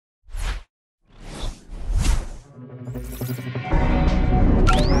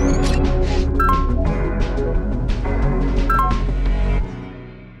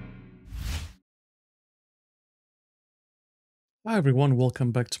Hi everyone,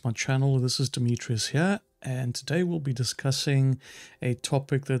 welcome back to my channel. This is Dimitrios here, and today we'll be discussing a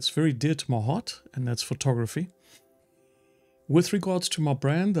topic that's very dear to my heart, and that's photography. With regards to my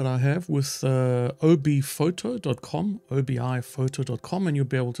brand that I have with obiphoto.com, and you'll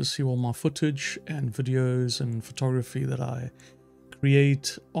be able to see all my footage and videos and photography that I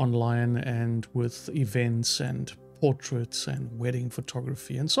create online, and with events and portraits and wedding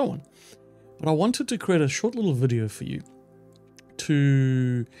photography and so on. But I wanted to create a short little video for you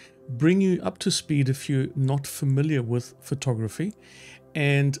to bring you up to speed if you're not familiar with photography.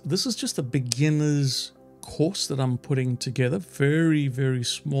 And this is just a beginner's course that I'm putting together, very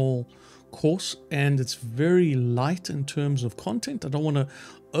small course, and it's very light in terms of content. I don't want to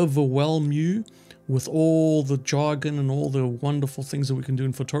overwhelm you with all the jargon and all the wonderful things that we can do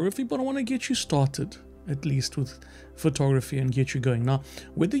in photography, but I want to get you started at least with photography and get you going. Now,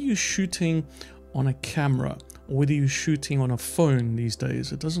 whether you're shooting on a camera or whether you're shooting on a phone these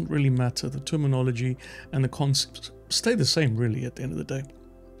days, it doesn't really matter. The terminology and the concepts stay the same really at the end of the day.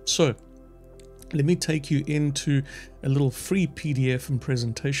 So let me take you into a little free PDF and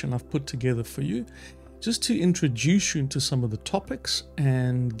presentation I've put together for you, just to introduce you into some of the topics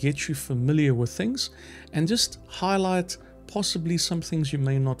and get you familiar with things, and just highlight possibly some things you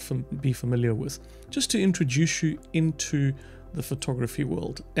may not be familiar with, just to introduce you into the photography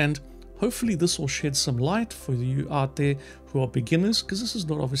world. And hopefully this will shed some light for you out there who are beginners, because this is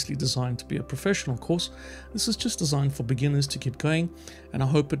not obviously designed to be a professional course. This is just designed for beginners to get going, and I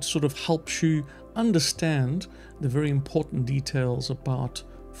hope it sort of helps you understand the very important details about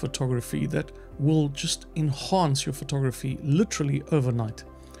photography that will just enhance your photography literally overnight.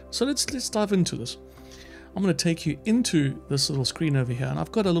 So let's dive into this. I'm going to take you into this little screen over here, and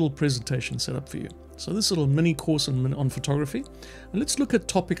I've got a little presentation set up for you. So this little mini course on photography, and let's look at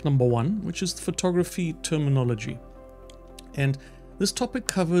topic number 1, which is photography terminology. And this topic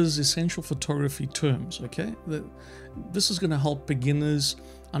covers essential photography terms. Okay, this is going to help beginners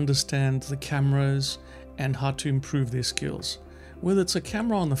understand the cameras and how to improve their skills. Whether it's a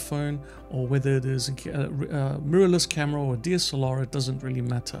camera on the phone or whether it is a mirrorless camera or a DSLR, it doesn't really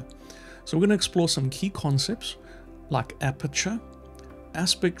matter. So we're going to explore some key concepts like aperture,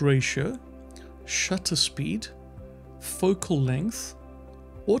 aspect ratio, shutter speed, focal length,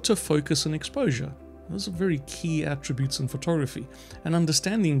 autofocus, and exposure. Those are very key attributes in photography, and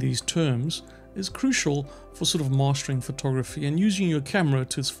understanding these terms is crucial for sort of mastering photography and using your camera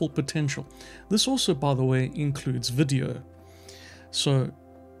to its full potential. This also, by the way, includes video. So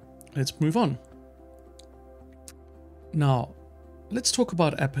let's move on. Now, let's talk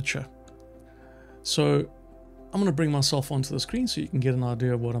about aperture. So I'm going to bring myself onto the screen so you can get an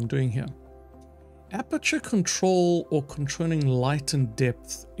idea of what I'm doing here. Aperture control, or controlling light and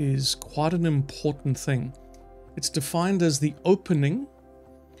depth, is quite an important thing. It's defined as the opening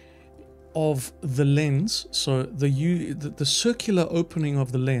of the lens, so the circular opening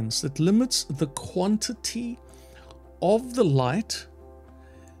of the lens that limits the quantity of the light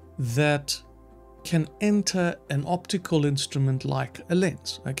that can enter an optical instrument like a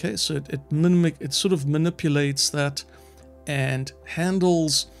lens. Okay, so it sort of manipulates that and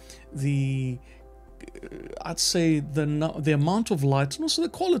handles the I'd say the amount of light and also the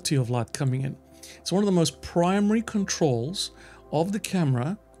quality of light coming in. It's one of the most primary controls of the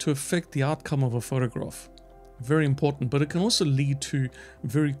camera to affect the outcome of a photograph. Very important, but it can also lead to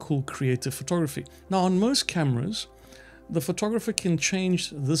very cool creative photography. Now, on most cameras, the photographer can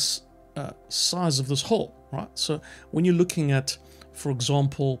change this size of this hole, right? So when you're looking at, for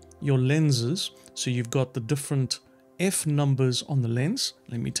example, your lenses, so you've got the different F numbers on the lens.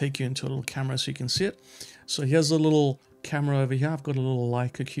 Let me take you into a little camera so you can see it. So here's a little camera over here. I've got a little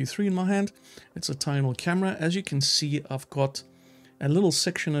Leica Q3 in my hand. It's a tiny little camera. As you can see, I've got a little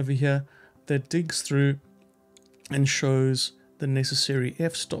section over here that digs through and shows the necessary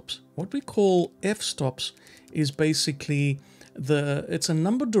f-stops. What we call f-stops is basically it's a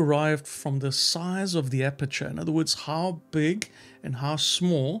number derived from the size of the aperture. In other words, how big and how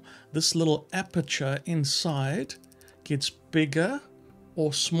small this little aperture inside gets bigger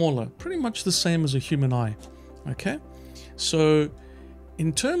or smaller, pretty much the same as a human eye. Okay, so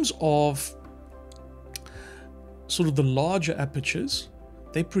in terms of sort of the larger apertures,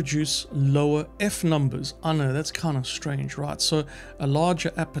 they produce lower f numbers. I know that's kind of strange, right? So a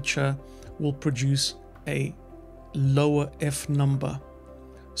larger aperture will produce a lower f number.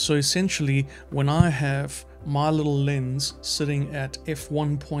 So essentially, when I have my little lens sitting at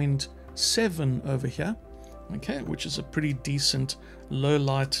f1.7 over here, okay, which is a pretty decent low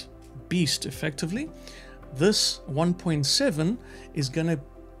light beast effectively, this 1.7 is going to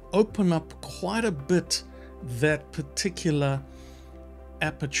open up quite a bit that particular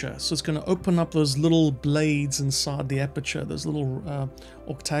aperture. So it's going to open up those little blades inside the aperture, those little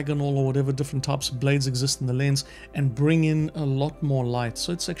octagonal or whatever different types of blades exist in the lens, and bring in a lot more light.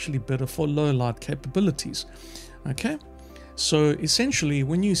 So it's actually better for low light capabilities. Okay, so essentially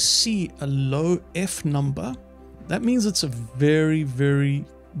when you see a low f number, that means it's a very, very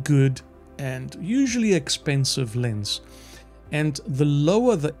good and usually expensive lens. And the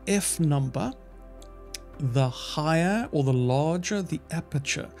lower the f number, the higher or the larger the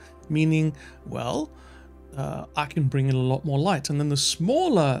aperture, meaning, well, I can bring in a lot more light. And then the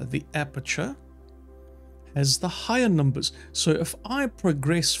smaller the aperture has the higher numbers. So if I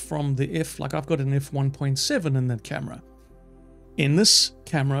progress from the f, like I've got an f1.7 in that camera, in this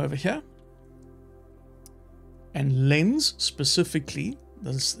camera over here, and lens specifically,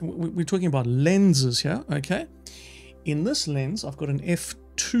 we're talking about lenses here, okay? In this lens, I've got an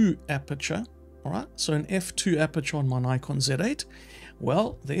f2 aperture. All right, so an f2 aperture on my Nikon Z8.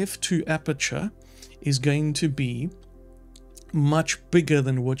 Well, the f2 aperture is going to be much bigger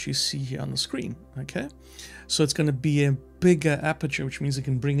than what you see here on the screen, okay? So it's going to be a bigger aperture, which means it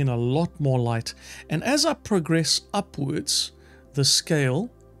can bring in a lot more light. And as I progress upwards the scale,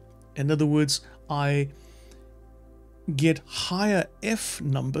 in other words, I get higher f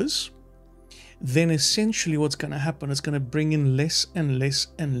numbers, then essentially what's going to happen is going to bring in less and less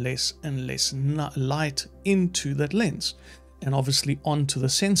and less and less light into that lens, and obviously onto the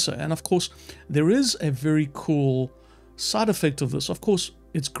sensor. And of course, there is a very cool side effect of this. Of course,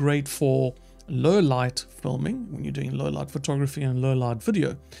 it's great for low light filming when you're doing low light photography and low light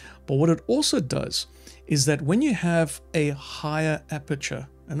video. But what it also does is that when you have a higher aperture,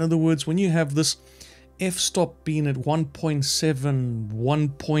 in other words, when you have this f-stop being at 1.7,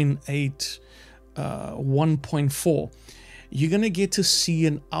 1.8, 1.4, you're going to get to see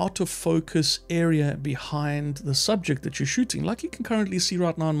an out of focus area behind the subject that you're shooting, like you can currently see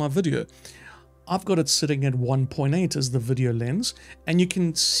right now in my video. I've got it sitting at 1.8 as the video lens, and you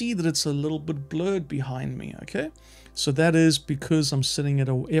can see that it's a little bit blurred behind me, okay? So that is because I'm sitting at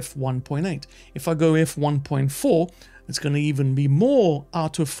a f1.8. If I go f1.4, it's going to even be more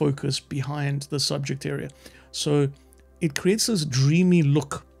out of focus behind the subject area. So it creates this dreamy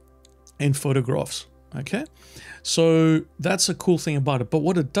look in photographs, okay? So that's a cool thing about it. But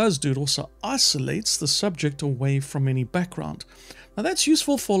what it does do, it also isolates the subject away from any background. Now that's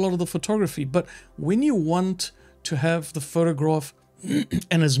useful for a lot of the photography, but when you want to have the photograph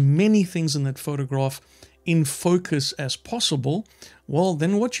and as many things in that photograph in focus as possible, well,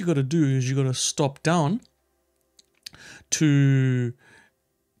 then what you got to do is you got to stop down to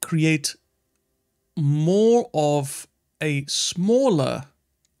create more of a smaller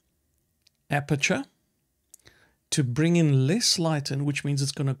aperture to bring in less light in, which means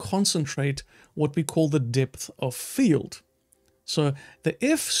it's going to concentrate what we call the depth of field. So the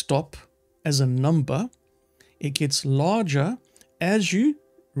f-stop as a number, it gets larger as you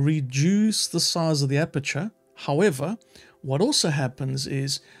reduce the size of the aperture. However, what also happens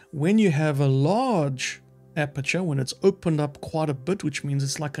is when you have a large aperture, when it's opened up quite a bit, which means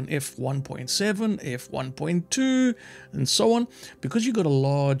it's like an f1.7, f1.2, and so on, because you've got a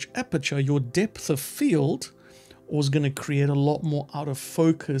large aperture, your depth of field is going to create a lot more out of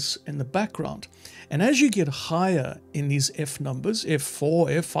focus in the background. And as you get higher in these f numbers, f4,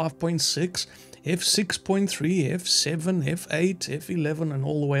 f5.6, f6.3, f7, f8, f11, and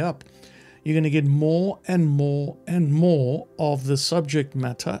all the way up, you're going to get more and more and more of the subject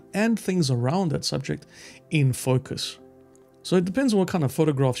matter and things around that subject in focus. So it depends on what kind of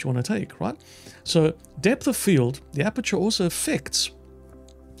photographs you want to take, right? So depth of field, the aperture also affects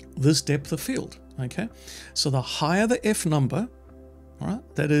this depth of field, okay? So the higher the f number, all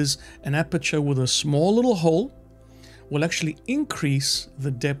right, that is an aperture with a small little hole, will actually increase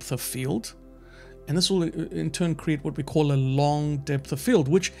the depth of field. And this will in turn create what we call a long depth of field,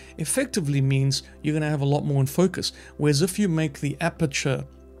 which effectively means you're going to have a lot more in focus. Whereas if you make the aperture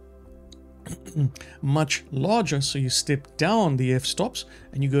much larger, so you step down the f-stops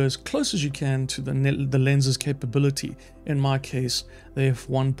and you go as close as you can to the lens's capability. In my case, the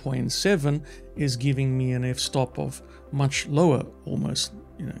f1.7 is giving me an f-stop of much lower, almost,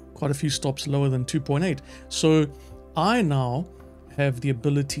 quite a few stops lower than 2.8. So I now have the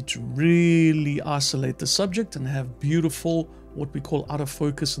ability to really isolate the subject and have beautiful, what we call out of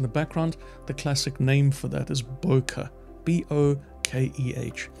focus in the background. The classic name for that is bokeh,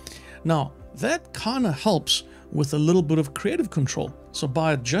 B-O-K-E-H. Now, that kind of helps with a little bit of creative control. So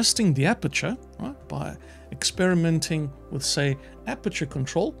by adjusting the aperture, right, by experimenting with, say, aperture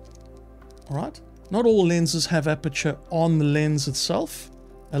control, all right, not all lenses have aperture on the lens itself.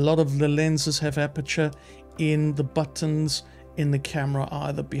 A lot of the lenses have aperture in the buttons, in the camera,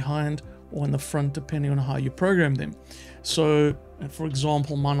 either behind or in the front, depending on how you program them. So for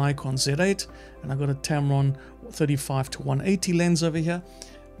example, my Nikon Z8, and I've got a Tamron 35-180 lens over here.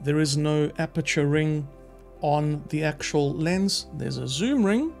 There is no aperture ring on the actual lens. There's a zoom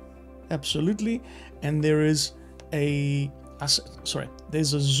ring, absolutely, and there is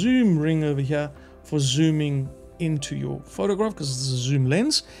there's a zoom ring over here for zooming into your photograph because it's a zoom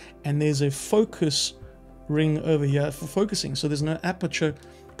lens, and there's a focus ring over here for focusing. So there's no aperture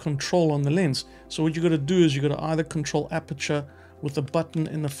control on the lens. So what you got to do is you got to either control aperture with a button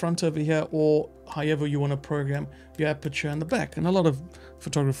in the front over here, or however you want to program your aperture in the back. And a lot of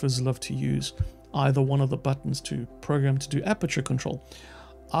photographers love to use either one of the buttons to program to do aperture control.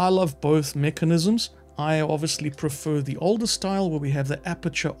 I love both mechanisms. I obviously prefer the older style where we have the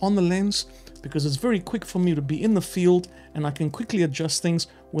aperture on the lens, because it's very quick for me to be in the field and I can quickly adjust things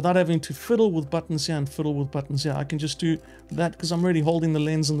without having to fiddle with buttons here and fiddle with buttons here. I can just do that because I'm already holding the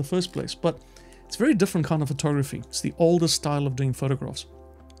lens in the first place. But it's a very different kind of photography. It's the older style of doing photographs,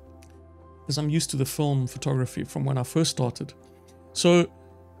 because I'm used to the film photography from when I first started. So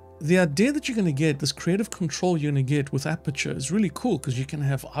the idea that you're going to get, this creative control you're going to get with aperture, is really cool, because you can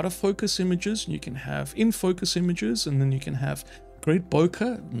have out of focus images, you can have in focus images, and then you can have great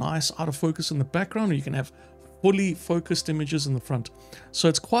bokeh, nice out of focus in the background, or you can have fully focused images in the front. So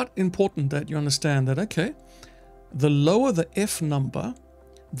it's quite important that you understand that, okay, the lower the F number,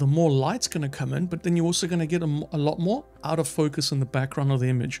 the more light's going to come in, but then you're also going to get a lot more out of focus in the background of the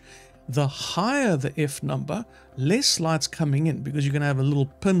image. The higher the F number, less light's coming in, because you're going to have a little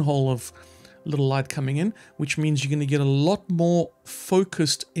pinhole of little light coming in, which means you're going to get a lot more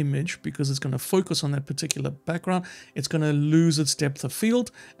focused image, because it's going to focus on that particular background. It's going to lose its depth of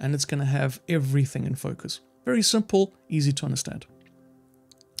field, and it's going to have everything in focus. Very simple, easy to understand.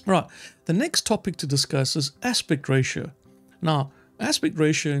 All right, the next topic to discuss is aspect ratio. Now, aspect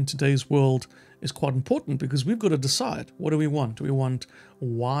ratio in today's world is quite important, because we've got to decide, what do we want? Do we want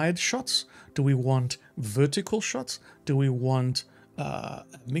wide shots? Do we want vertical shots? Do we want a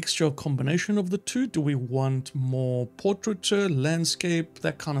mixture of combination of the two? Do we want more portraiture, landscape,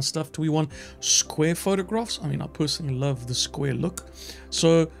 that kind of stuff? Do we want square photographs? I mean, I personally love the square look.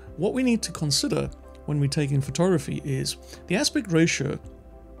 So what we need to consider when we take in photography is the aspect ratio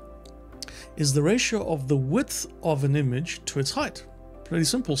is the ratio of the width of an image to its height. Pretty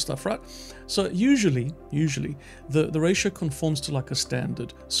simple stuff, right? So usually the ratio conforms to like a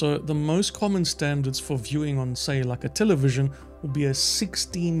standard. So the most common standards for viewing on, say, like a television will be a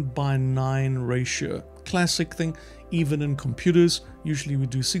 16:9 ratio. Classic thing. Even in computers, usually we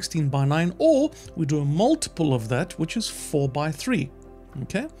do 16:9, or we do a multiple of that, which is 4:3.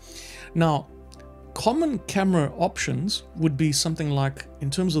 Okay. Now, common camera options would be something like, in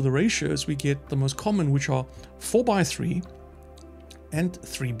terms of the ratios, we get the most common, which are 4:3 and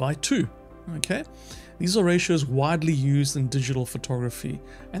 3:2. Okay, these are ratios widely used in digital photography,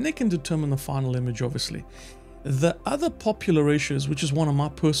 and they can determine the final image, obviously. The other popular ratios, which is one of my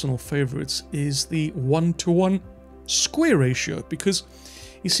personal favorites, is the 1:1 square ratio, because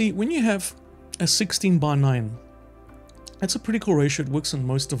you see, when you have a 16:9, that's a pretty cool ratio. It works on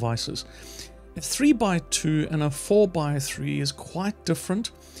most devices. A 3:2 and a 4:3 is quite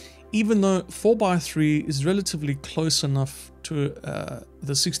different, even though 4:3 is relatively close enough to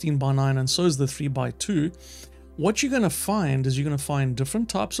the 16:9, and so is the 3:2. What you're going to find is you're going to find different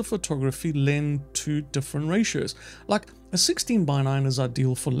types of photography lend to different ratios. Like a 16:9 is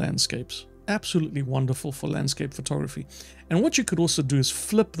ideal for landscapes. Absolutely wonderful for landscape photography. And what you could also do is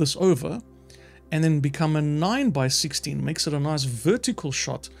flip this over and then become a 9:16, makes it a nice vertical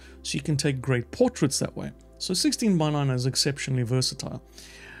shot, so you can take great portraits that way. So 16:9 is exceptionally versatile.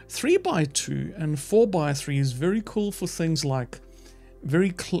 3:2 and 4:3 is very cool for things like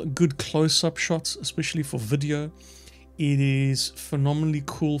very good close-up shots, especially for video. It is phenomenally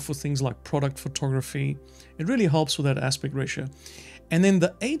cool for things like product photography. It really helps with that aspect ratio. And then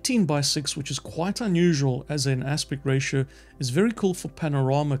the 18:6, which is quite unusual as an aspect ratio, is very cool for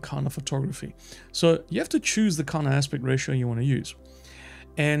panorama kind of photography. So you have to choose the kind of aspect ratio you want to use.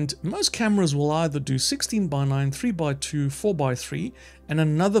 And most cameras will either do 16:9, 3:2, 4:3, and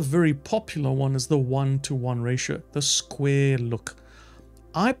another very popular one is the 1:1 ratio, the square look.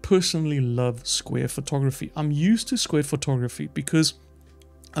 I personally love square photography. I'm used to square photography because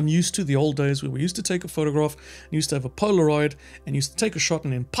I'm used to the old days where we used to take a photograph, and used to have a Polaroid, and used to take a shot,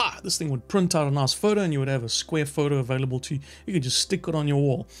 and then this thing would print out a nice photo, and you would have a square photo available to you. You could just stick it on your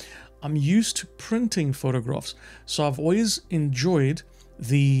wall. I'm used to printing photographs, so I've always enjoyed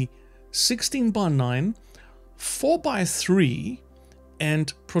the 16:9, 4:3,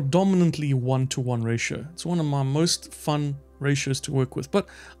 and predominantly 1:1 ratio. It's one of my most fun ratios to work with. But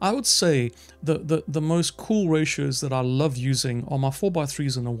I would say the most cool ratios that I love using are my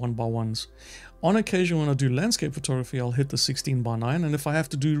 4:3s and the 1:1s. On occasion, when I do landscape photography, I'll hit the 16:9, and if I have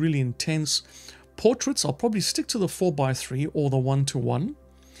to do really intense portraits, I'll probably stick to the 4:3 or the 1:1,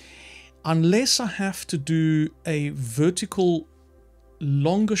 unless I have to do a vertical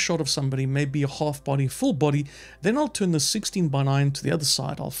longer shot of somebody, maybe a half body, full body. Then I'll turn the 16:9 to the other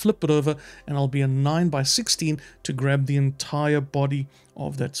side. I'll flip it over, and I'll be a 9:16 to grab the entire body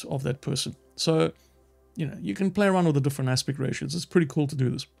of that person. So, you know, you can play around with the different aspect ratios. It's pretty cool to do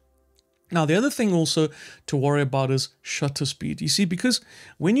this. Now, the other thing also to worry about is shutter speed. You see, because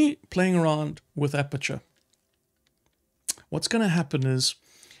when you're playing around with aperture, what's going to happen is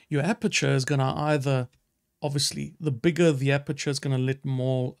your aperture is going to either, obviously, the bigger the aperture is going to let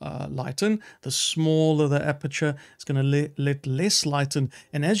more light in. The smaller the aperture is going to let less light in.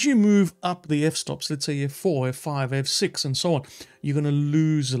 And as you move up the f-stops, let's say f4, f5, f6, and so on, you're going to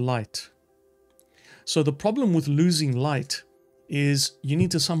lose light. So the problem with losing light is you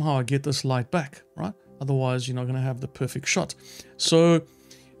need to somehow get this light back, right? Otherwise, you're not going to have the perfect shot. So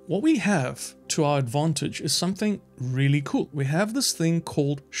what we have to our advantage is something really cool. We have this thing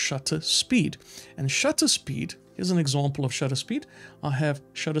called shutter speed. And shutter speed, here's an example of shutter speed. I have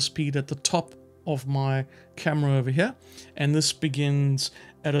shutter speed at the top of my camera over here. And this begins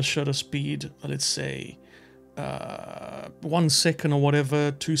at a shutter speed, let's say 1 second or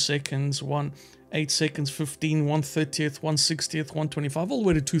whatever, 2 seconds, 8 seconds, 15, 1/30th, 1/60th, 1/25, all the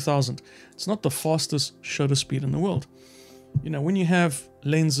way to 2000. It's not the fastest shutter speed in the world. You know, when you have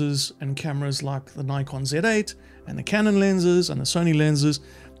lenses and cameras like the Nikon Z8 and the Canon lenses and the Sony lenses,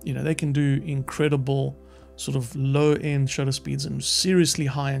 you know, they can do incredible sort of low-end shutter speeds and seriously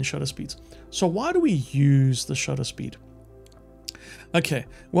high-end shutter speeds. So why do we use the shutter speed? Okay,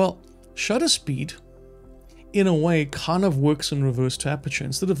 well, shutter speed in a way kind of works in reverse to aperture.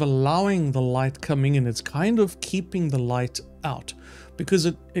 Instead of allowing the light coming in, it's kind of keeping the light out, because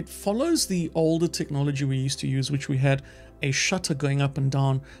it follows the older technology we used to use, which we had a shutter going up and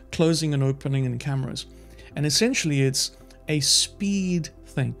down, closing and opening in cameras. And essentially it's a speed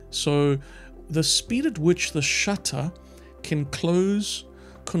thing. So the speed at which the shutter can close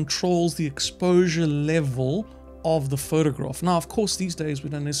controls the exposure level of the photograph. Now, of course, these days we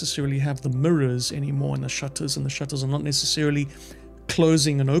don't necessarily have the mirrors anymore in the shutters, and the shutters are not necessarily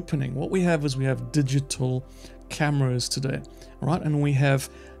closing and opening. What we have is we have digital cameras today, right? And we have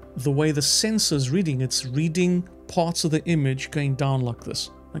the way the sensor's reading, it's reading parts of the image going down like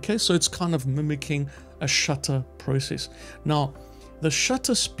this. Okay, so it's kind of mimicking a shutter process. Now, the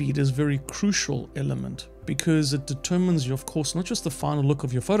shutter speed is a very crucial element because it determines, of course, not just the final look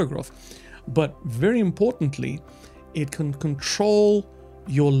of your photograph, but very importantly, it can control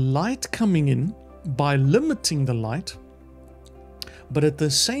your light coming in by limiting the light, but at the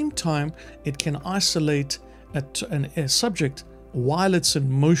same time, it can isolate a subject while it's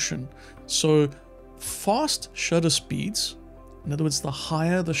in motion. So fast shutter speeds, in other words, the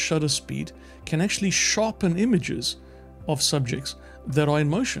higher the shutter speed, can actually sharpen images of subjects that are in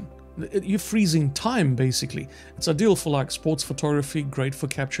motion. You're freezing time, basically. It's ideal for like sports photography, great for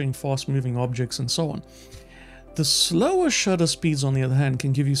capturing fast moving objects and so on. The slower shutter speeds, on the other hand,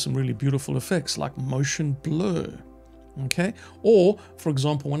 can give you some really beautiful effects like motion blur. Okay, or for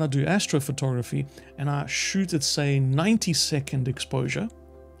example, when I do astrophotography and I shoot at say 90-second exposure,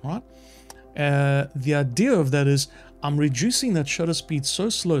 right? The idea of that is I'm reducing that shutter speed so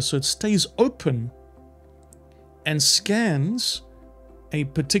slow so it stays open and scans a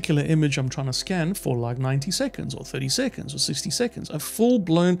particular image I'm trying to scan for like 90 seconds or 30 seconds or 60 seconds, a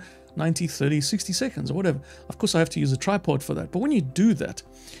full-blown 90, 30, 60 seconds or whatever. Of course, I have to use a tripod for that. But when you do that,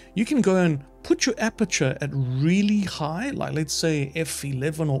 you can go and put your aperture at really high, like let's say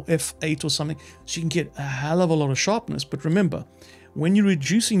f11 or f8 or something, so you can get a hell of a lot of sharpness. But remember, when you're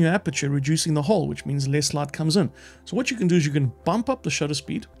reducing your aperture, reducing the hole, which means less light comes in. So what you can do is you can bump up the shutter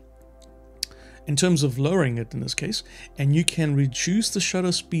speed, in terms of lowering it in this case, and you can reduce the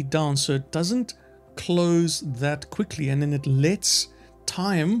shutter speed down so it doesn't close that quickly, and then it lets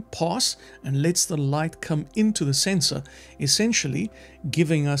time pass and lets the light come into the sensor, essentially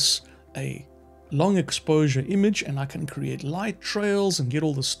giving us a long exposure image, and I can create light trails and get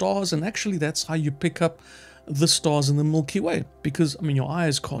all the stars. And actually that's how you pick up the stars in the Milky Way, because I mean your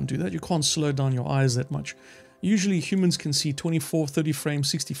eyes can't do that. You can't slow down your eyes that much. Usually humans can see 24, 30 frames,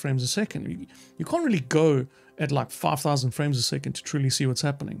 60 frames a second. You can't really go at like 5,000 frames a second to truly see what's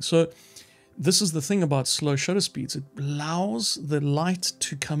happening. So this is the thing about slow shutter speeds. It allows the light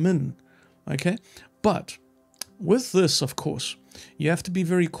to come in, okay? But with this, of course, you have to be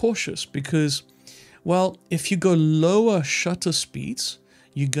very cautious, because Well, if you go lower shutter speeds,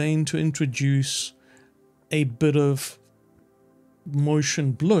 you're going to introduce a bit of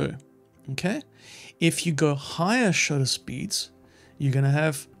motion blur, okay? If you go higher shutter speeds, you're going to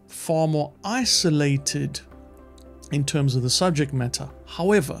have far more isolated in terms of the subject matter.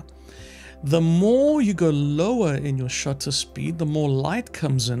 However, the more you go lower in your shutter speed, the more light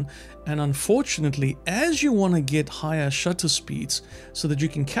comes in, and unfortunately, as you want to get higher shutter speeds so that you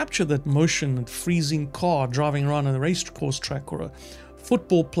can capture that motion, that freezing car driving around on a race course track, or a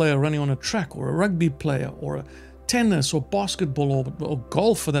football player running on a track, or a rugby player, or a tennis or basketball, or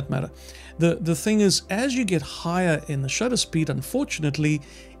golf for that matter. The thing is, as you get higher in the shutter speed, unfortunately,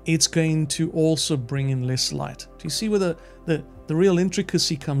 it's going to also bring in less light. Do you see where the real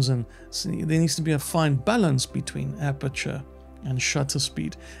intricacy comes in? So there needs to be a fine balance between aperture and shutter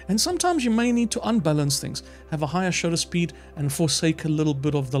speed. And sometimes you may need to unbalance things, have a higher shutter speed and forsake a little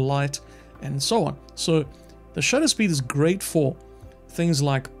bit of the light and so on. So the shutter speed is great for things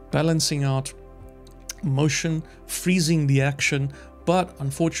like balancing out motion, freezing the action, but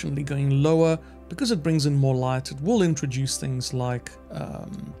unfortunately going lower, because it brings in more light, it will introduce things like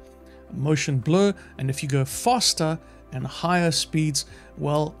motion blur. And if you go faster and higher speeds,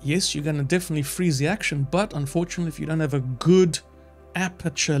 well, yes, you're going to definitely freeze the action, but unfortunately, if you don't have a good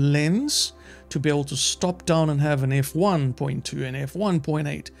aperture lens to be able to stop down and have an f1.2 and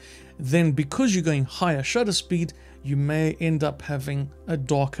f1.8, then because you're going higher shutter speed, you may end up having a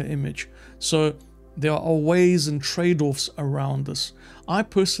darker image. So there are ways and trade-offs around this. I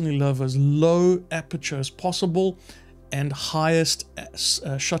personally love as low aperture as possible and highest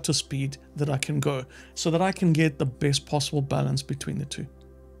shutter speed that I can go, so that I can get the best possible balance between the two.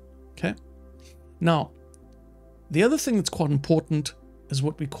 Okay. Now, the other thing that's quite important is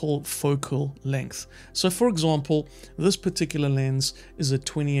what we call focal length. So for example, this particular lens is a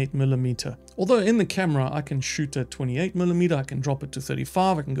 28mm. Although in the camera, I can shoot at 28mm, I can drop it to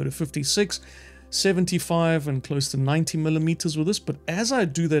 35, I can go to 56, 75 and close to 90mm with this, but as I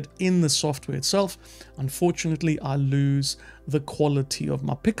do that in the software itself, unfortunately I lose the quality of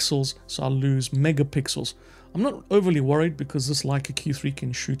my pixels, so I lose megapixels. I'm not overly worried because this Leica Q3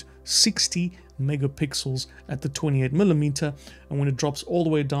 can shoot 60 megapixels at the 28mm, and when it drops all the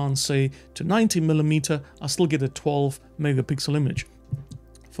way down, say to 90mm, I still get a 12 megapixel image.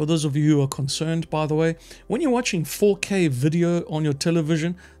 For those of you who are concerned, by the way, when you're watching 4K video on your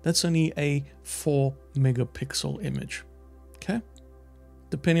television, that's only a 4 megapixel image. Okay?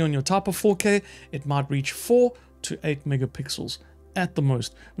 Depending on your type of 4K, it might reach 4 to 8 megapixels at the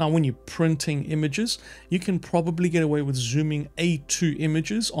most. Now, when you're printing images, you can probably get away with zooming A2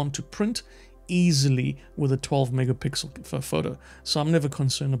 images onto print easily with a 12 megapixel photo. So I'm never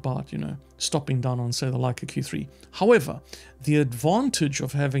concerned about, stopping down on, say, the Leica Q3. However, the advantage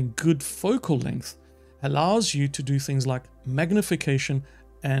of having good focal length allows you to do things like magnification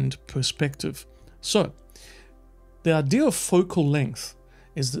and perspective. So the idea of focal length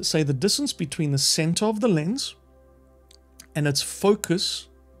is that, say, the distance between the center of the lens and its focus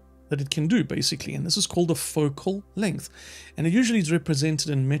that it can do, basically, and this is called the focal length, and it usually is represented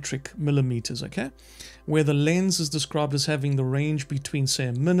in metric millimeters, okay, where the lens is described as having the range between, say,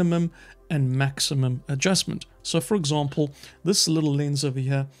 a minimum and maximum adjustment. So for example, this little lens over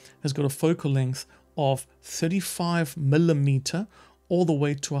here has got a focal length of 35mm all the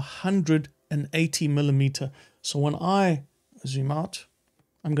way to 180mm. So when I zoom out,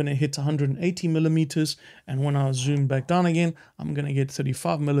 I'm going to hit 180mm, and when I zoom back down again, I'm going to get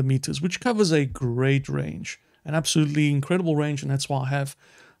 35mm, which covers a great range, an absolutely incredible range, and that's why I have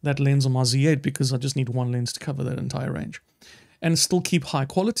that lens on my Z8, because I just need one lens to cover that entire range. And still keep high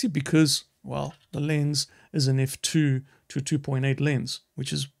quality because, well, the lens is an f2 to 2.8 lens,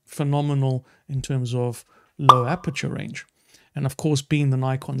 which is phenomenal in terms of low aperture range. And of course, being the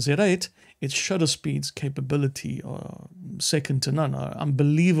Nikon Z8, its shutter speeds capability are second to none, are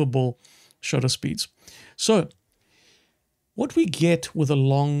unbelievable shutter speeds. So what we get with a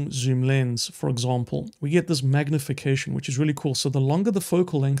long zoom lens, for example, we get this magnification, which is really cool. So the longer the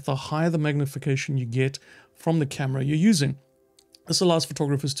focal length, the higher the magnification you get from the camera you're using. This allows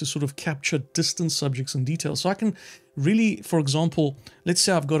photographers to sort of capture distant subjects and details. So I can really, for example, let's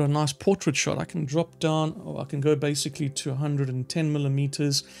say I've got a nice portrait shot. I can drop down, or I can go basically to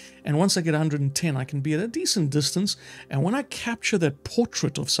 110mm. And once I get 110, I can be at a decent distance. And when I capture that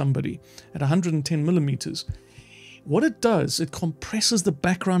portrait of somebody at 110mm, what it does, it compresses the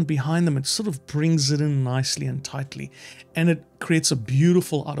background behind them. It sort of brings it in nicely and tightly. And it creates a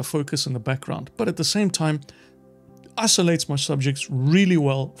beautiful autofocus in the background. But at the same time, isolates my subjects really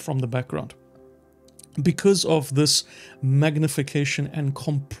well from the background. because of this magnification and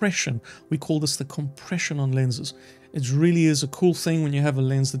compression. We call this the compression on lenses. It really is a cool thing when you have a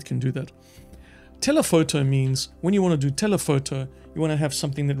lens that can do that. Telephoto means when you want to do telephoto, you want to have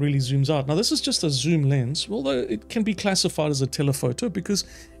something that really zooms out. Now this is just a zoom lens, although it can be classified as a telephoto because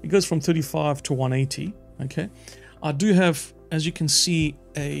it goes from 35 to 180. Okay, I do have, as you can see,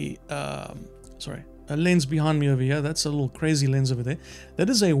 a lens behind me over here. That's a little crazy lens over there. That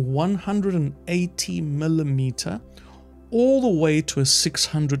is a 180 millimeter all the way to a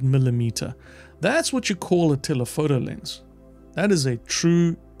 600 millimeter. That's what you call a telephoto lens. That is a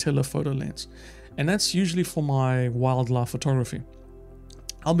true telephoto lens. And that's usually for my wildlife photography.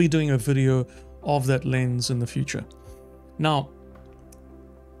 I'll be doing a video of that lens in the future. Now,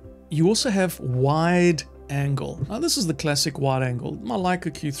 you also have wide angle. Now this is the classic wide angle. My Leica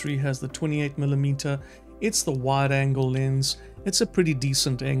Q3 has the 28 millimeter. It's the wide angle lens. It's a pretty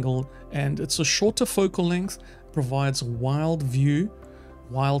decent angle and it's a shorter focal length, provides a wild view,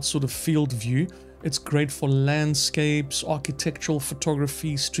 wild sort of field view. It's great for landscapes, architectural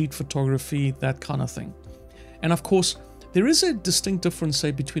photography, street photography, that kind of thing. And of course, there is a distinct difference,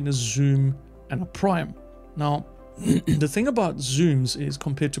 say, between a zoom and a prime. Now, the thing about zooms is,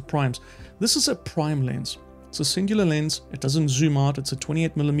 compared to primes, this is a prime lens. It's a singular lens. It doesn't zoom out. It's a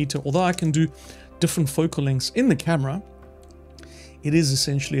 28 millimeter. Although I can do different focal lengths in the camera, it is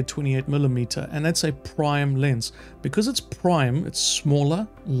essentially a 28 millimeter, and that's a prime lens. Because it's prime, it's smaller,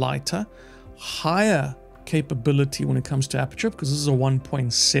 lighter, higher capability when it comes to aperture, because this is a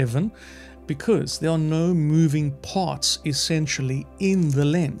 1.7, because there are no moving parts essentially in the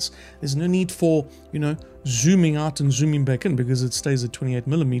lens. There's no need for, zooming out and zooming back in because it stays at 28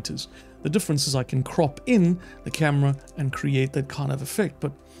 millimeters. The difference is I can crop in the camera and create that kind of effect.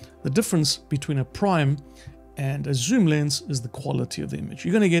 But the difference between a prime and a zoom lens is the quality of the image.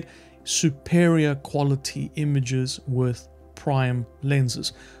 You're going to get superior quality images with prime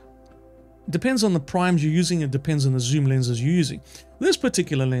lenses. Depends on the primes you're using, it depends on the zoom lenses you're using. This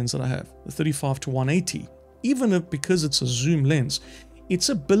particular lens that I have, the 35 to 180, even if because it's a zoom lens, its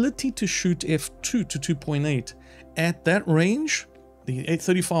ability to shoot f2 to 2.8 at that range, the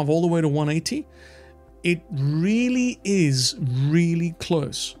 835 all the way to 180, it really is really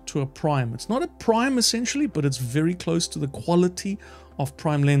close to a prime. It's not a prime essentially, but it's very close to the quality of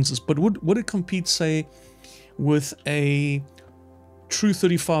prime lenses. But would it compete, say, with a true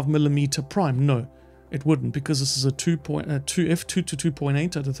 35 millimeter prime? No, it wouldn't, because this is a f2 to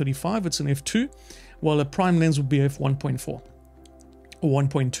 2.8 at a 35. It's an f2, while a prime lens would be f1.4 or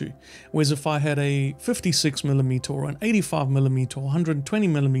 1.2. Whereas if I had a 56 millimeter or an 85 millimeter or 120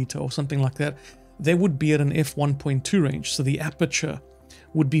 millimeter or something like that, they would be at an f1.2 range. So the aperture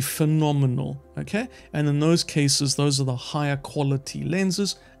would be phenomenal. Okay, and in those cases, those are the higher quality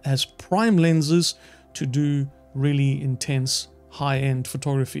lenses as prime lenses to do really intense high-end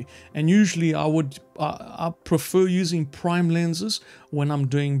photography. And usually I prefer using prime lenses when I'm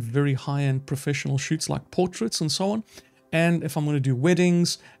doing very high-end professional shoots like portraits and so on. And if I'm going to do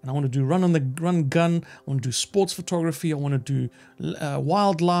weddings and I want to do run gun, I want to do sports photography, I want to do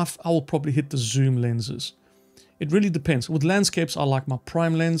wildlife, I will probably hit the zoom lenses. It really depends. With landscapes, I like my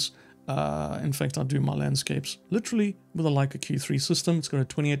prime lens. In fact, I do my landscapes literally with a Leica Q3 system. It's got a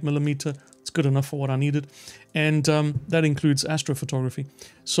 28 millimeter. It's good enough for what I needed. And that includes astrophotography.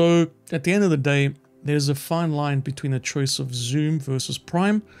 So at the end of the day, there's a fine line between a choice of zoom versus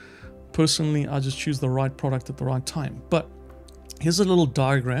prime. Personally, I just choose the right product at the right time. But here's a little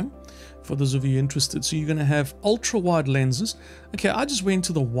diagram for those of you interested. So you're going to have ultra wide lenses. Okay, I just went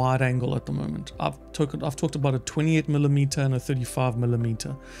to the wide angle at the moment. I've talked about a 28 millimeter and a 35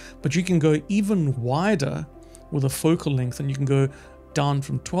 millimeter, but you can go even wider with a focal length, and you can go down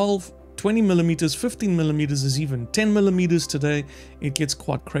from 20 millimeters, 15 millimeters, is even 10 millimeters today. It gets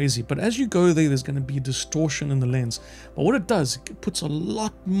quite crazy. But as you go there's going to be distortion in the lens. But what it does, it puts a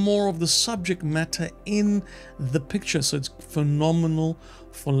lot more of the subject matter in the picture. So it's phenomenal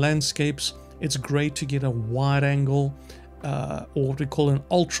for landscapes. It's great to get a wide angle or what we call an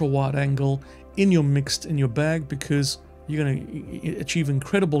ultra wide angle in your bag, because you're going to achieve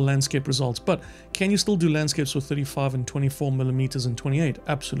incredible landscape results. But can you still do landscapes with 35 and 24 millimeters and 28?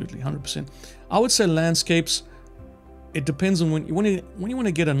 Absolutely, 100%. I would say landscapes, it depends on when you want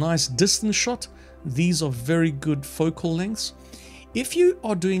to get a nice distance shot. These are very good focal lengths. If you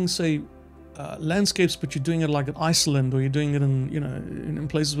are doing, say, landscapes, but you're doing it like in Iceland, or you're doing it in, in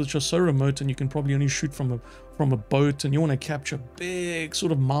places which are so remote, and you can probably only shoot from a boat, and you want to capture big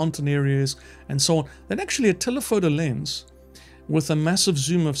sort of mountain areas and so on, then actually a telephoto lens with a massive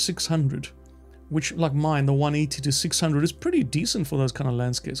zoom of 600 which like mine, the 180 to 600 is pretty decent for those kind of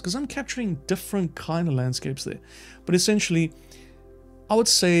landscapes because I'm capturing different kind of landscapes there. But essentially, I would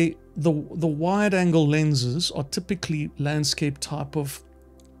say the wide angle lenses are typically landscape type of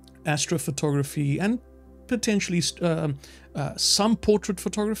astrophotography and potentially some portrait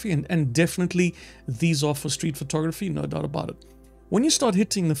photography, and definitely these are for street photography, no doubt about it. When you start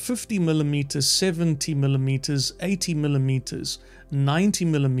hitting the 50 millimeters, 70 millimeters, 80 millimeters, 90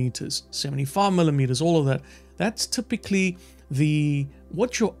 millimeters, 75 millimeters, all of that, that's typically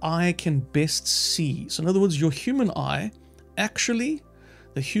what your eye can best see. So in other words, your human eye, actually,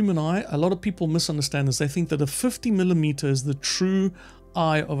 the human eye, a lot of people misunderstand this. They think that a 50 millimeter is the true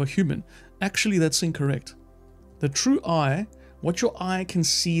eye of a human. Actually, that's incorrect. The true eye, what your eye can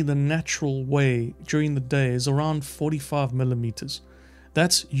see the natural way during the day, is around 45 millimeters.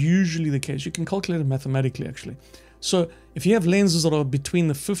 That's usually the case. You can calculate it mathematically, actually. So if you have lenses that are between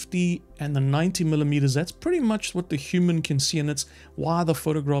the 50 and the 90 millimeters, that's pretty much what the human can see, and it's why the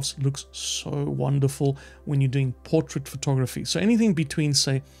photographs looks so wonderful when you're doing portrait photography. So anything between,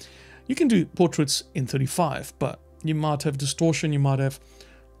 say, you can do portraits in 35, but you might have distortion, you might have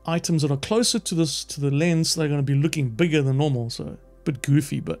items that are closer to the lens, they're going to be looking bigger than normal, so a bit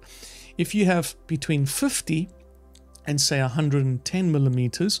goofy. But if you have between 50 and say 110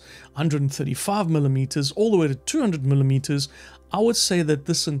 millimeters, 135 millimeters, all the way to 200 millimeters, I would say that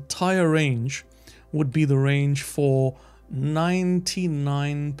this entire range would be the range for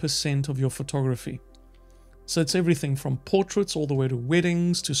 99% of your photography. So it's everything from portraits all the way to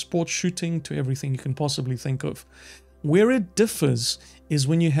weddings, to sports shooting, to everything you can possibly think of. Where it differs is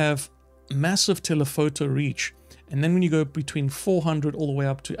when you have massive telephoto reach, and then when you go between 400 all the way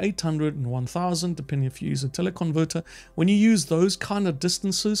up to 800 and 1000, depending if you use a teleconverter, when you use those kind of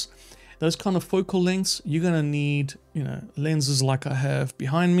distances, those kind of focal lengths, you're going to need, lenses like I have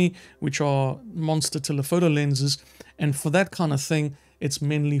behind me, which are monster telephoto lenses. And for that kind of thing, it's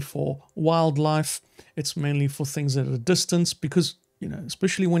mainly for wildlife. It's mainly for things at a distance because,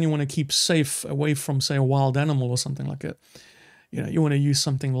 especially when you want to keep safe away from, say, a wild animal or something like that, you want to use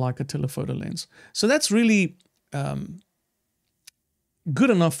something like a telephoto lens. So that's really good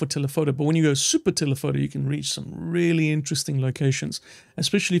enough for telephoto, but when you go super telephoto, you can reach some really interesting locations,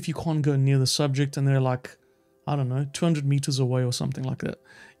 especially if you can't go near the subject and they're like, I don't know, 200 meters away or something like that.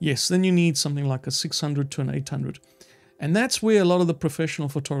 Yes, then you need something like a 600 to an 800. And that's where a lot of the professional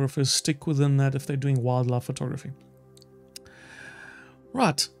photographers stick within that if they're doing wildlife photography.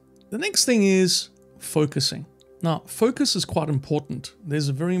 Right, the next thing is focusing. Now, focus is quite important. There's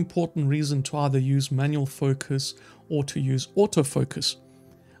a very important reason to either use manual focus or to use autofocus.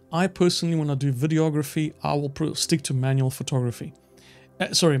 I personally, when I do videography, I will stick to manual photography.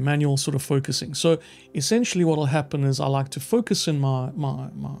 Manual sort of focusing. So essentially what will happen is I like to focus in my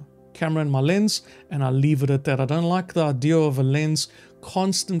camera and my lens, and I leave it at that. I don't like the idea of a lens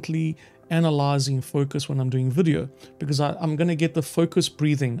constantly analyzing focus when I'm doing video, because I'm going to get the focus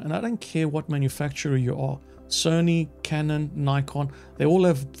breathing, and I don't care what manufacturer you are. Sony, Canon, Nikon, they all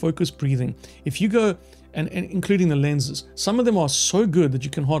have focus breathing. If you go, and including the lenses, some of them are so good that you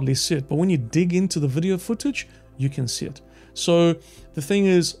can hardly see it, but when you dig into the video footage, you can see it. So the thing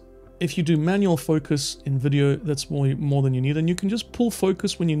is, if you do manual focus in video, that's more than you need, and you can just pull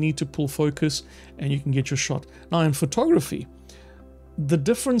focus when you need to pull focus, and you can get your shot. Now in photography, the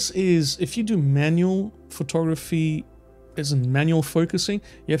difference is if you do manual photography, as in manual focusing,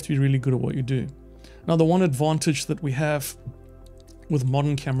 you have to be really good at what you do. Now, the one advantage that we have with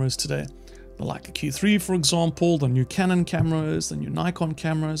modern cameras today, the Leica Q3, for example, the new Canon cameras, the new Nikon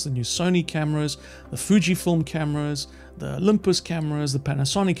cameras, the new Sony cameras, the Fujifilm cameras, the Olympus cameras, the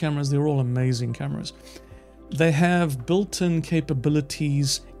Panasonic cameras, they're all amazing cameras. They have built-in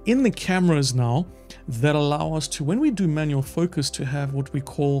capabilities in the cameras now that allow us to, when we do manual focus, to have what we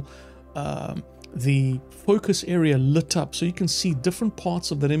call the focus area lit up, so you can see different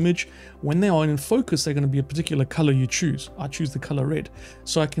parts of that image. When they are in focus, they're going to be a particular color you choose. I choose the color red,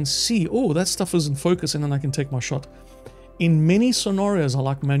 so I can see, oh, that stuff is in focus, and then I can take my shot. In many scenarios, I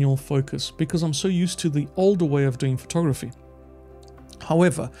like manual focus because I'm so used to the older way of doing photography.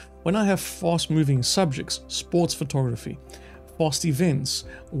 However, when I have fast-moving subjects, sports photography, fast events,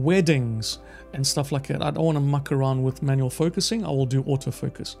 weddings, and stuff like that, I don't want to muck around with manual focusing. I will do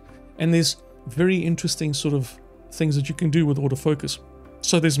autofocus. And there's very interesting sort of things that you can do with autofocus.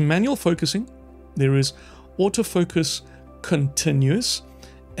 So there's manual focusing, there is autofocus continuous,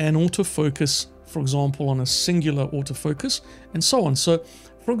 and autofocus, for example, on a singular autofocus, and so on. So,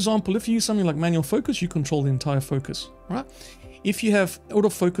 for example, if you use something like manual focus, you control the entire focus, right? If you have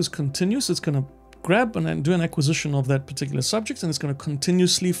autofocus continuous, it's going to grab and do an acquisition of that particular subject, and it's going to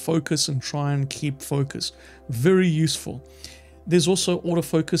continuously focus and try and keep focus. Very useful. There's also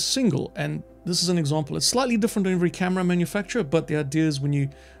autofocus single, and this is an example. It's slightly different on every camera manufacturer, but the idea is when you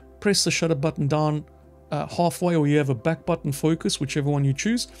press the shutter button down halfway, or you have a back button focus, whichever one you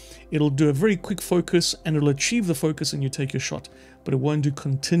choose, it'll do a very quick focus and it'll achieve the focus and you take your shot, but it won't do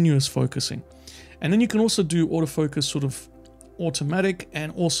continuous focusing. And then you can also do autofocus sort of automatic,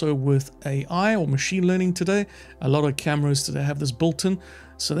 and also with AI or machine learning today. A lot of cameras today have this built in,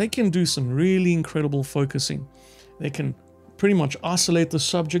 so they can do some really incredible focusing. They can pretty much isolate the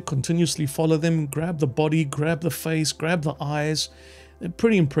subject, continuously follow them, grab the body, grab the face, grab the eyes. They're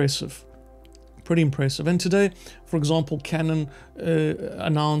pretty impressive. Pretty impressive. And today, for example, Canon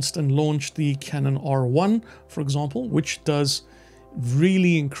announced and launched the Canon R1, for example, which does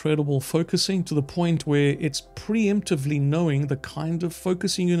really incredible focusing to the point where it's preemptively knowing the kind of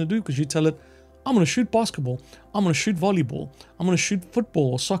focusing you're going to do, because you tell it, I'm going to shoot basketball, I'm going to shoot volleyball, I'm going to shoot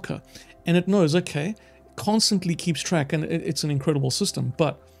football or soccer, and it knows, okay, constantly keeps track, and it's an incredible system.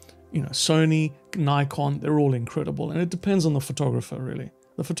 But you know, Sony, Nikon, they're all incredible, and it depends on the photographer, really.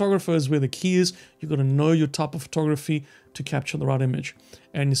 The photographer is where the key is. You've got to know your type of photography to capture the right image,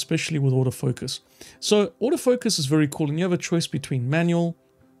 and especially with autofocus. So autofocus is very cool, and you have a choice between manual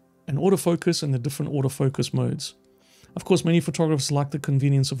and autofocus and the different autofocus modes. Of course, many photographers like the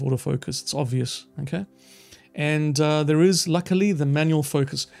convenience of autofocus. It's obvious, okay? And there is, luckily, the manual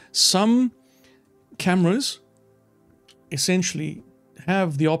focus. Some cameras essentially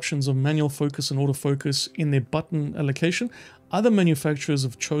have the options of manual focus and autofocus in their button allocation. Other manufacturers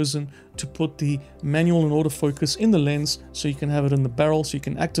have chosen to put the manual and autofocus in the lens, so you can have it in the barrel, so you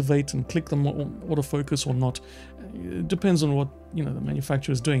can activate and click the autofocus or not. It depends on what, you know, the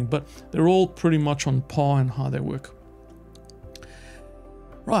manufacturer is doing, but they're all pretty much on par in how they work.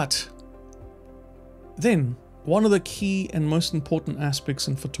 Right. Then, one of the key and most important aspects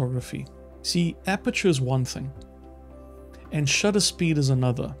in photography. See, aperture is one thing, and shutter speed is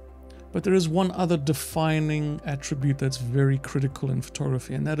another. But there is one other defining attribute that's very critical in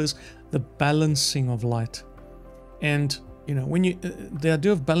photography, and that is the balancing of light. And, you know, when the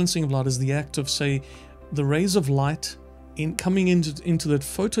idea of balancing of light is the act of, say, the rays of light coming into that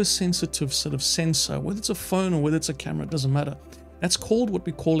photosensitive sort of sensor, whether it's a phone or whether it's a camera, it doesn't matter. That's called what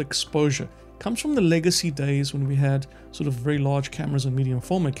we call exposure. It comes from the legacy days when we had sort of very large cameras and medium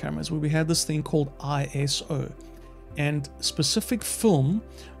format cameras, where we had this thing called ISO. And specific film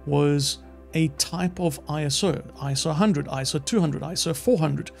was a type of ISO, ISO 100, ISO 200, ISO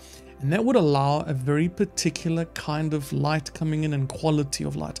 400. And that would allow a very particular kind of light coming in and quality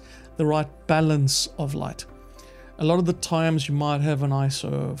of light, the right balance of light. A lot of the times you might have an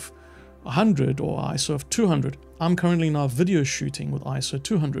ISO of 100 or ISO of 200. I'm currently now video shooting with ISO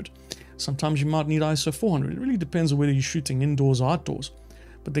 200. Sometimes you might need ISO 400. It really depends on whether you're shooting indoors or outdoors.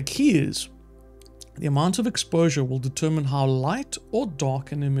 But the key is, the amount of exposure will determine how light or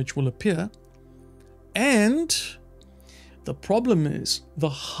dark an image will appear. And the problem is, the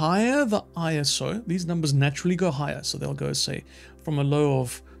higher the ISO, these numbers naturally go higher. So they'll go, say, from a low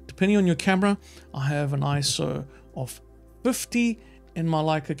of, depending on your camera, I have an ISO of 50 in my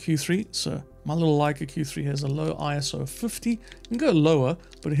Leica Q3. So my little Leica Q3 has a low ISO of 50. You can go lower,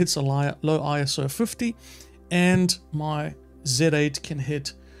 but it hits a low ISO of 50. And my Z8 can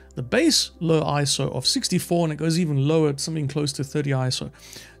hit the base low ISO of 64, and it goes even lower, something close to 30 ISO.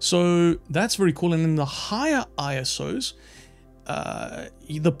 So that's very cool. And then the higher ISOs,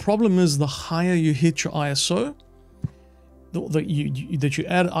 the problem is the higher you hit your ISO, that you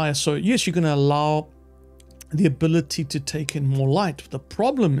add ISO, yes, you're going to allow the ability to take in more light. The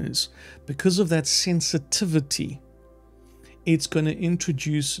problem is, because of that sensitivity, it's going to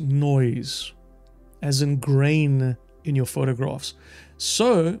introduce noise, as in grain in your photographs.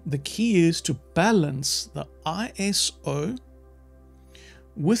 So the key is to balance the ISO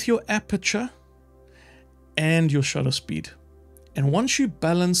with your aperture and your shutter speed. And once you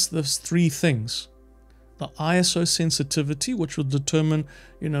balance those three things, the ISO sensitivity, which will determine,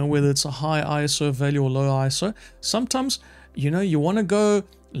 you know, whether it's a high ISO value or low ISO. Sometimes, you know, you want to go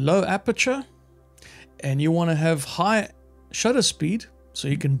low aperture and you want to have high shutter speed, so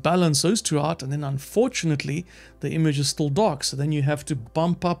you can balance those two out, and then unfortunately the image is still dark, so then you have to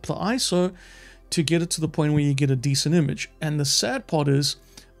bump up the ISO to get it to the point where you get a decent image. And the sad part is,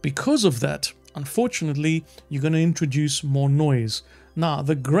 because of that, unfortunately, you're going to introduce more noise. Now,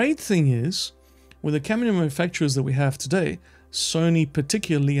 the great thing is, with the camera manufacturers that we have today, Sony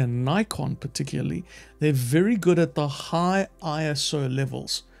particularly and Nikon particularly, they're very good at the high ISO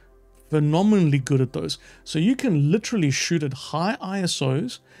levels. Phenomenally good at those. So you can literally shoot at high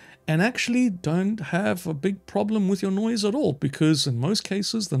ISOs and actually don't have a big problem with your noise at all, because in most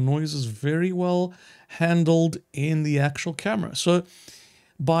cases the noise is very well handled in the actual camera. So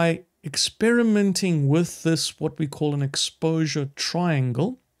by experimenting with this, what we call an exposure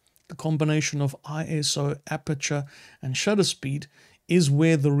triangle, the combination of ISO, aperture, and shutter speed is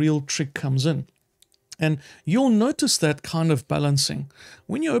where the real trick comes in. And you'll notice that kind of balancing.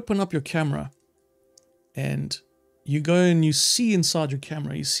 When you open up your camera and you go and you see inside your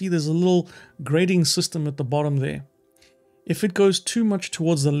camera, you see there's a little grading system at the bottom there. If it goes too much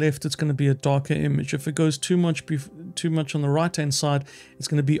towards the left, it's going to be a darker image. If it goes too much on the right-hand side, it's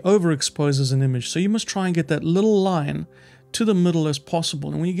going to be overexposed as an image. So you must try and get that little line to the middle as possible.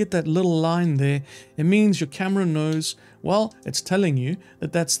 And when you get that little line there, it means your camera knows, well, it's telling you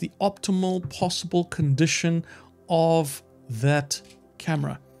that that's the optimal possible condition of that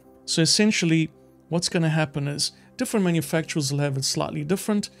camera. So essentially, what's going to happen is different manufacturers will have it slightly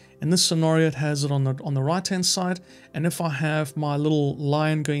different. In this scenario, it has it on the right-hand side. And if I have my little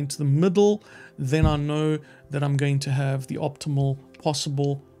line going to the middle, then I know that I'm going to have the optimal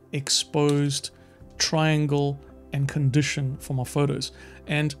possible exposed triangle and condition for my photos.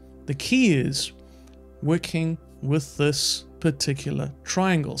 And the key is working with this particular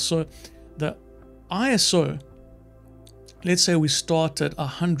triangle. So the ISO, let's say we start at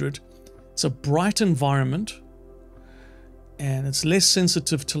 100. It's a bright environment and it's less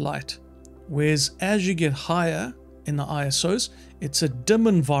sensitive to light. Whereas as you get higher in the ISOs, it's a dim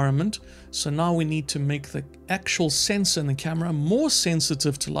environment. So now we need to make the actual sensor in the camera more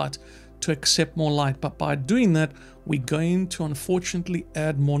sensitive to light to accept more light. But by doing that, we're going to unfortunately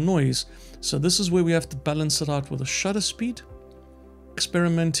add more noise. So this is where we have to balance it out with a shutter speed,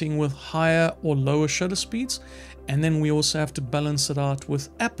 experimenting with higher or lower shutter speeds. And then we also have to balance it out with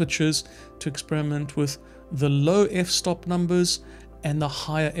apertures to experiment with the low f-stop numbers and the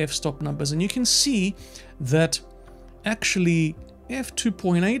higher f-stop numbers. And you can see that actually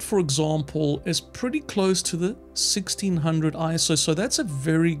f2.8, for example, is pretty close to the 1600 ISO. So that's a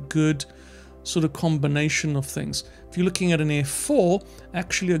very good sort of combination of things. If you're looking at an f4,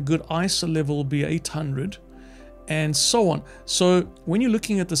 actually a good ISO level will be 800 and so on. So when you're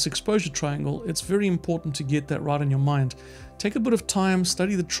looking at this exposure triangle, it's very important to get that right in your mind. Take a bit of time,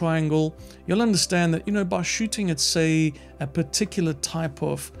 study the triangle. You'll understand that, you know, by shooting at, say, a particular type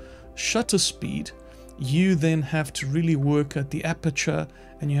of shutter speed, you then have to really work at the aperture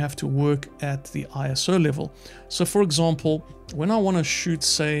and you have to work at the ISO level. So for example, when I want to shoot,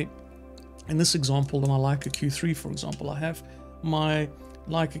 say, in this example, my Leica Q3, for example, I have my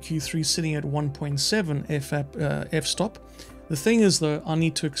Leica Q3 sitting at 1.7 f-stop. The thing is though, I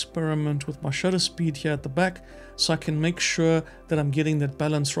need to experiment with my shutter speed here at the back so I can make sure that I'm getting that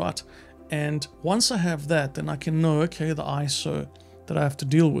balance right. And once I have that, then I can know, okay, the ISO that I have to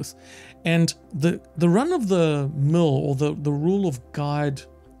deal with. And the run of the mill, or the rule of guide,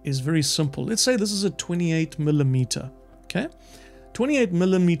 is very simple. Let's say this is a 28 millimeter, okay? 28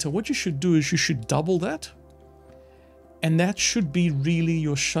 millimeter, what you should do is you should double that. And that should be really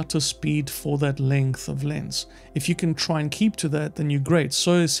your shutter speed for that length of lens. If you can try and keep to that, then you're great.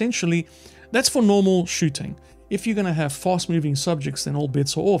 So essentially, that's for normal shooting. If you're going to have fast-moving subjects, then all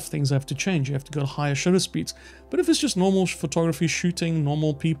bets are off. Things have to change. You have to go to higher shutter speeds. But if it's just normal photography shooting,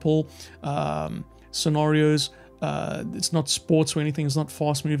 normal people, scenarios, it's not sports or anything, it's not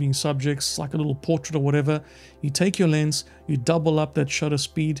fast-moving subjects, like a little portrait or whatever, you take your lens, you double up that shutter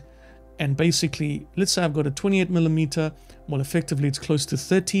speed, and basically, let's say I've got a 28 millimeter, well, effectively it's close to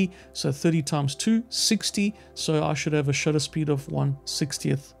 30, so 30 times 2, 60, so I should have a shutter speed of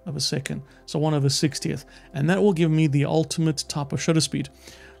 1/60th of a second, so 1/60th, and that will give me the ultimate type of shutter speed.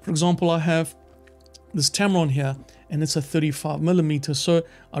 For example, I have this Tamron here, and it's a 35 millimeter, so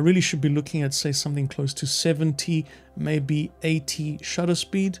I really should be looking at, say, something close to 70, maybe 80 shutter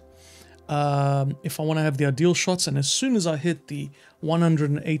speed. If I want to have the ideal shots, and as soon as I hit the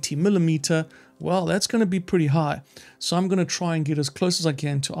 180 millimeter, well, that's going to be pretty high. So I'm going to try and get as close as I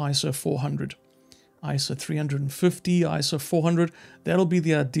can to ISO 400, ISO 350, ISO 400. That'll be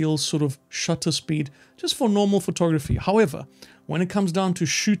the ideal sort of shutter speed just for normal photography. However, when it comes down to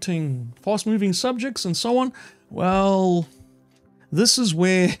shooting fast-moving subjects and so on, well, this is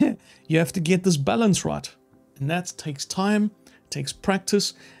where you have to get this balance right. And that takes time, takes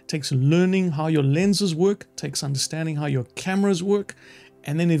practice, takes learning how your lenses work, takes understanding how your cameras work,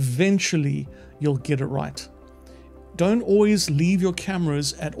 and then eventually you'll get it right. Don't always leave your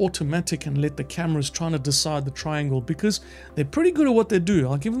cameras at automatic and let the cameras trying to decide the triangle, because they're pretty good at what they do.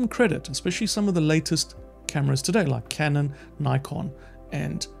 I'll give them credit, especially some of the latest cameras today, like Canon, Nikon,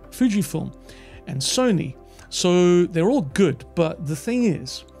 and Fujifilm, and Sony. So they're all good, but the thing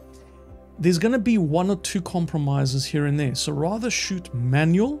is, there's going to be one or two compromises here and there. So rather shoot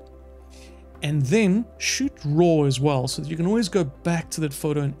manual and then shoot raw as well, so that you can always go back to that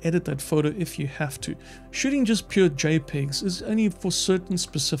photo and edit that photo if you have to. Shooting just pure JPEGs is only for certain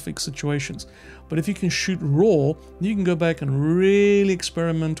specific situations. But if you can shoot raw, you can go back and really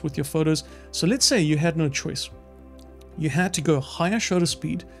experiment with your photos. So let's say you had no choice. You had to go higher shutter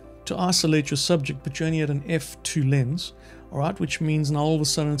speed to isolate your subject, but you only had an f2 lens, all right, which means now all of a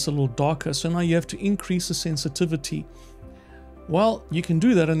sudden it's a little darker. So now you have to increase the sensitivity. Well, you can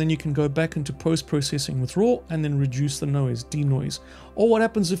do that, and then you can go back into post-processing with RAW and then reduce the noise, denoise. Or what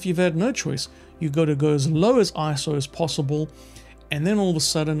happens if you've had no choice? You got to go as low as ISO as possible, and then all of a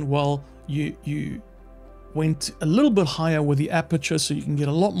sudden, well, you went a little bit higher with the aperture, so you can get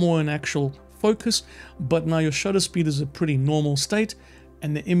a lot more in actual focus, but now your shutter speed is a pretty normal state,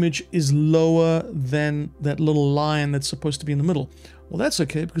 and the image is lower than that little line that's supposed to be in the middle. Well, that's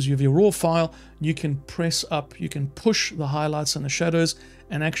okay, because you have your raw file. You can press up, you can push the highlights and the shadows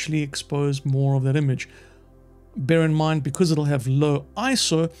and actually expose more of that image. Bear in mind, because it'll have low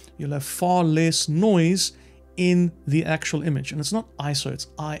ISO, you'll have far less noise in the actual image. And it's not ISO, it's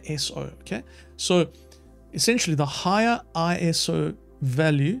ISO, okay? So essentially the higher ISO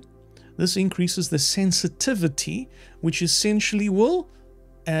value, this increases the sensitivity, which essentially will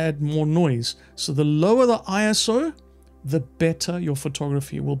add more noise. So the lower the ISO, the better your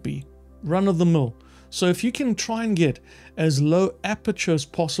photography will be. Run of the mill. So if you can try and get as low aperture as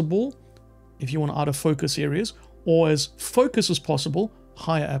possible, if you want out of focus areas, or as focus as possible,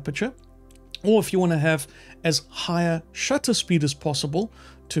 higher aperture, or if you want to have as higher shutter speed as possible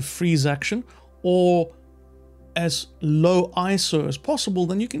to freeze action, or as low ISO as possible,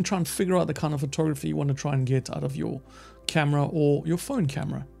 then you can try and figure out the kind of photography you want to try and get out of your camera or your phone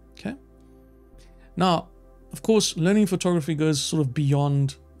camera. Okay. Now, of course, learning photography goes sort of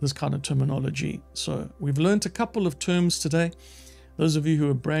beyond this kind of terminology. So we've learned a couple of terms today. Those of you who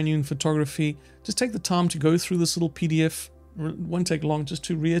are brand new in photography, just take the time to go through this little PDF. It won't take long, just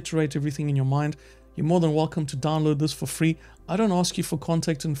to reiterate everything in your mind. You're more than welcome to download this for free. I don't ask you for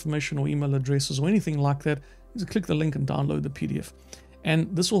contact information or email addresses or anything like that. Just click the link and download the PDF.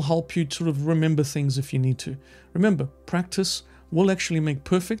 And this will help you sort of remember things if you need to. Remember, practice will actually make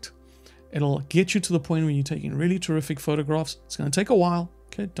perfect. It'll get you to the point where you're taking really terrific photographs. It's going to take a while.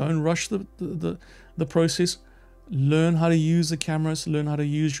 Okay, don't rush the process. Learn how to use the cameras, learn how to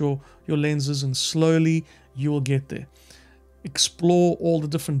use your lenses, and slowly you will get there. Explore all the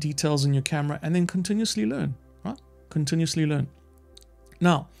different details in your camera and then continuously learn, right? Continuously learn.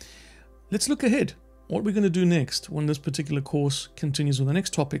 Now, let's look ahead. What we're going to do next when this particular course continues with the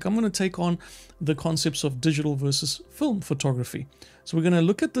next topic, I'm going to take on the concepts of digital versus film photography. So we're going to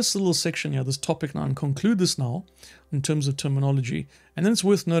look at this little section here, this topic now, and conclude this now in terms of terminology. And then it's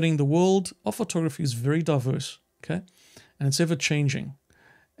worth noting the world of photography is very diverse, okay? And it's ever changing.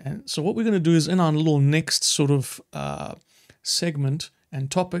 And so what we're going to do is in our little next sort of segment and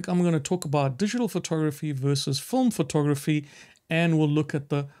topic, I'm going to talk about digital photography versus film photography, and we'll look at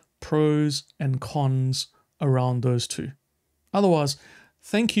the pros and cons around those two. Otherwise,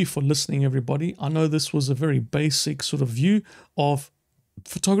 thank you for listening, everybody. I know this was a very basic sort of view of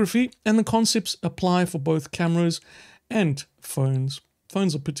photography, and the concepts apply for both cameras and phones.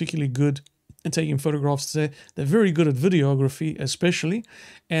 Phones are particularly good at taking photographs today. They're very good at videography especially,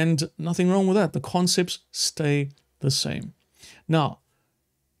 and nothing wrong with that. The concepts stay the same. Now,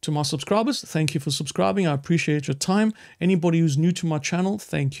 to my subscribers, thank you for subscribing. I appreciate your time. Anybody who's new to my channel,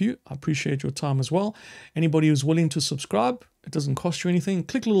 thank you. I appreciate your time as well. Anybody who's willing to subscribe, it doesn't cost you anything.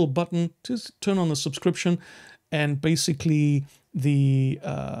 Click the little button, just turn on the subscription, and basically the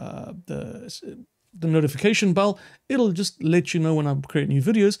notification bell, it'll just let you know when I create new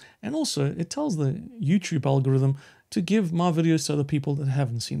videos. And also, it tells the YouTube algorithm to give my videos to other people that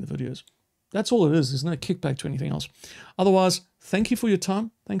haven't seen the videos. That's all it is. There's no kickback to anything else. Otherwise, thank you for your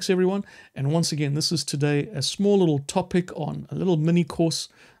time. Thanks, everyone. And once again, this is today a small little topic on a little mini course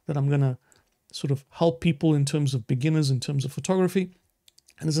that I'm going to sort of help people in terms of beginners, in terms of photography.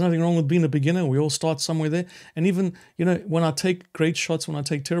 And there's nothing wrong with being a beginner. We all start somewhere there. And even, you know, when I take great shots, when I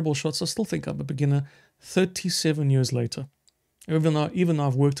take terrible shots, I still think I'm a beginner 37 years later. Even though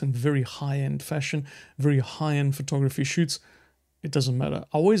I've worked in very high-end fashion, very high-end photography shoots, it doesn't matter.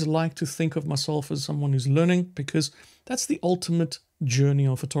 I always like to think of myself as someone who's learning, because that's the ultimate journey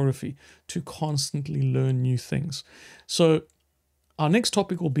of photography, to constantly learn new things. So our next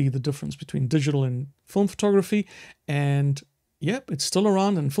topic will be the difference between digital and film photography. And yep, it's still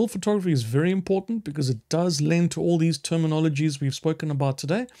around, and film photography is very important because it does lend to all these terminologies we've spoken about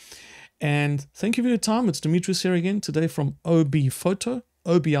today. And thank you for your time. It's Dimitrios here again today from OB Photo.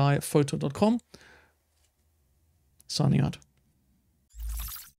 obiphoto.com. Signing out.